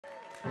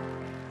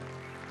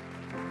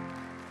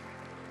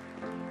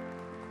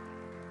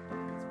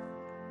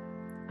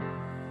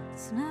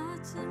It's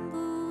not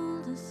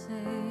simple to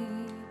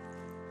say.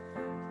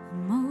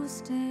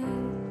 Most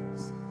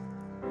days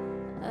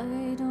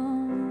I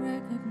don't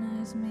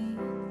recognize me,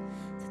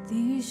 that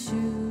these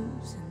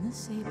shoes and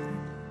this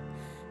apron,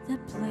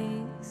 that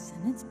place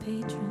and its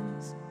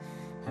patrons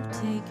have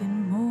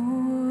taken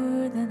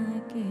more than I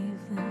gave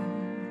them.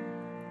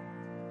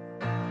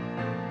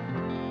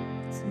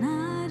 It's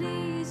not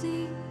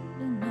easy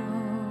to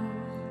know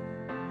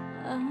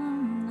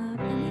I'm not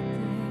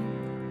anything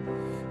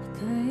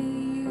like I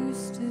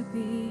used to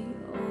be,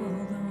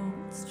 although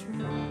it's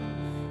true I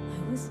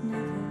was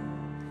never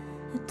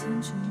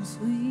attention's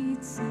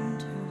sweet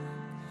center.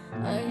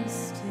 I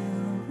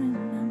still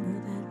remember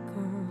that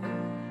girl.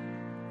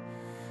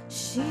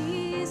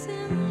 She's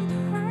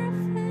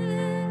imperfect,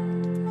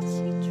 but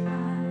she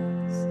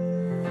tries.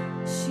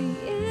 She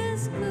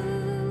is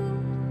good,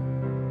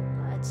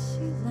 but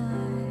she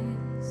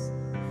lies.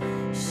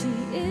 She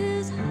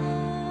is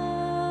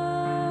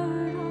hard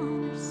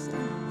on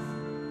herself.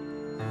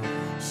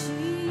 She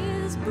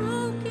is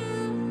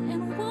broken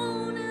and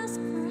won't ask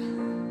for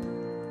help.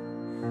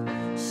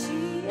 She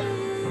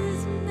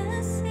is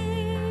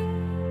messy,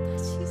 but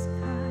she's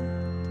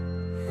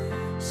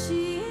kind.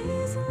 She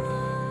is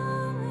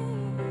lonely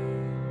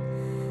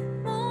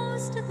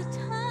most of the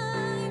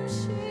time.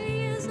 She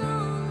is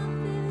all of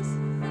this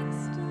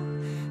mixed up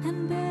and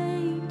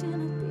baked in a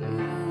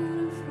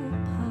beautiful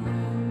pie.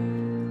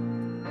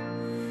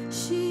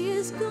 She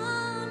is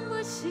gone,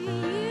 but she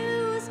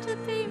used to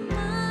be mine.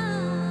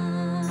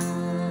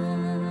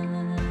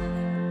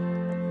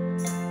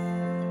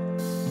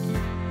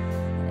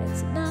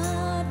 It's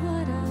not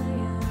what I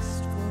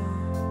asked for.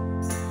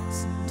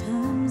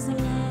 Sometimes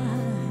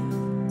life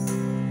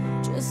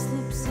just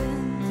slips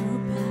in through a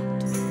back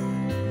door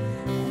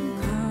and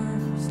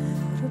carves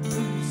out a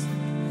person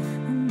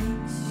who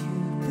makes you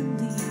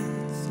believe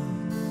it's all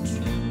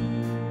true.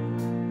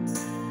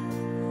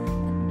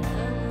 And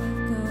now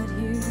I've got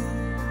you.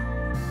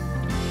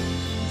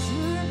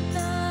 You're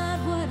not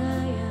what I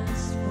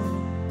asked for.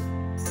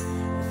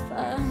 If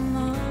I'm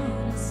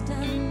honest, I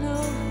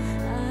know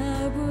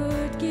I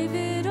would give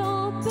it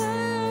all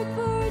back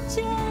for a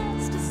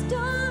chance to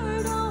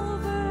start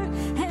over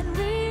and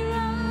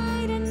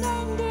rewrite an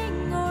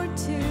ending or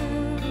two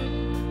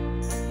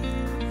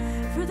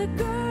for the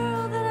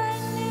girl that I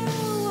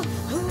knew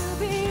who'd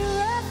be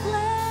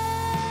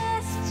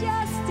reckless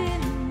just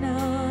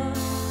enough,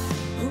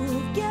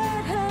 who'll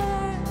get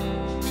hurt,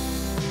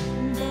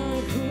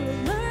 but who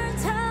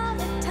learns how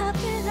to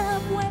toughen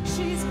up when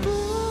she's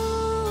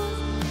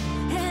bruised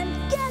and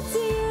gets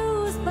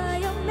used by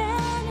a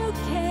man who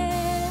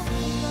cares.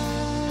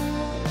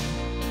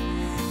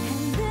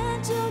 And then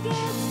she'll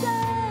get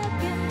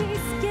stuck and be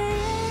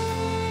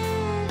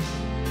scared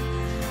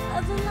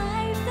of the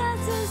life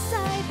that's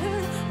inside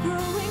her,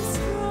 growing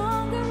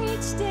stronger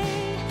each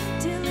day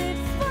till it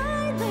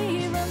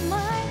finally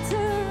reminds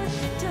her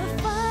to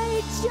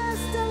fight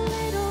just a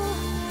little,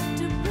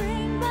 to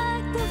bring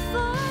back the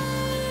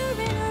fire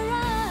in her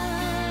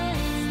eyes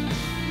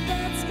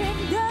that's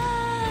been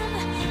gone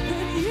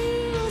but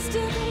used to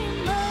be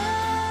mine.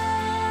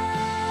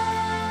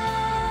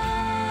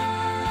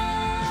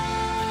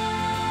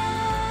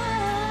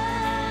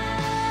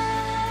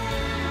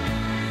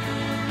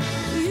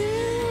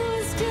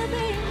 Used to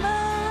be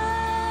mine.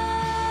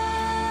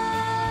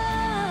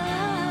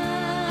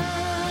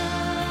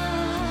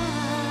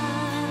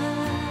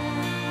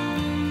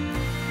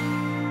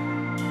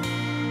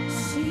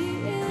 She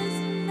is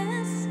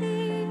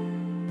messy,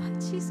 but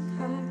she's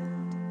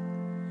kind.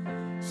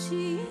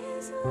 She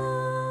is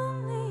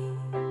lonely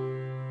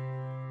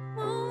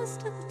most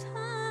of the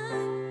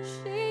time.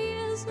 She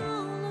is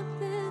all of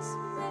this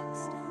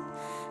mixed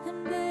up and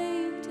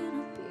baked in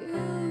a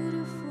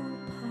beautiful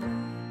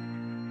pie.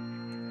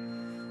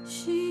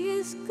 She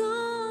is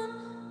gone,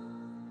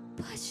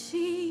 but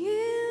she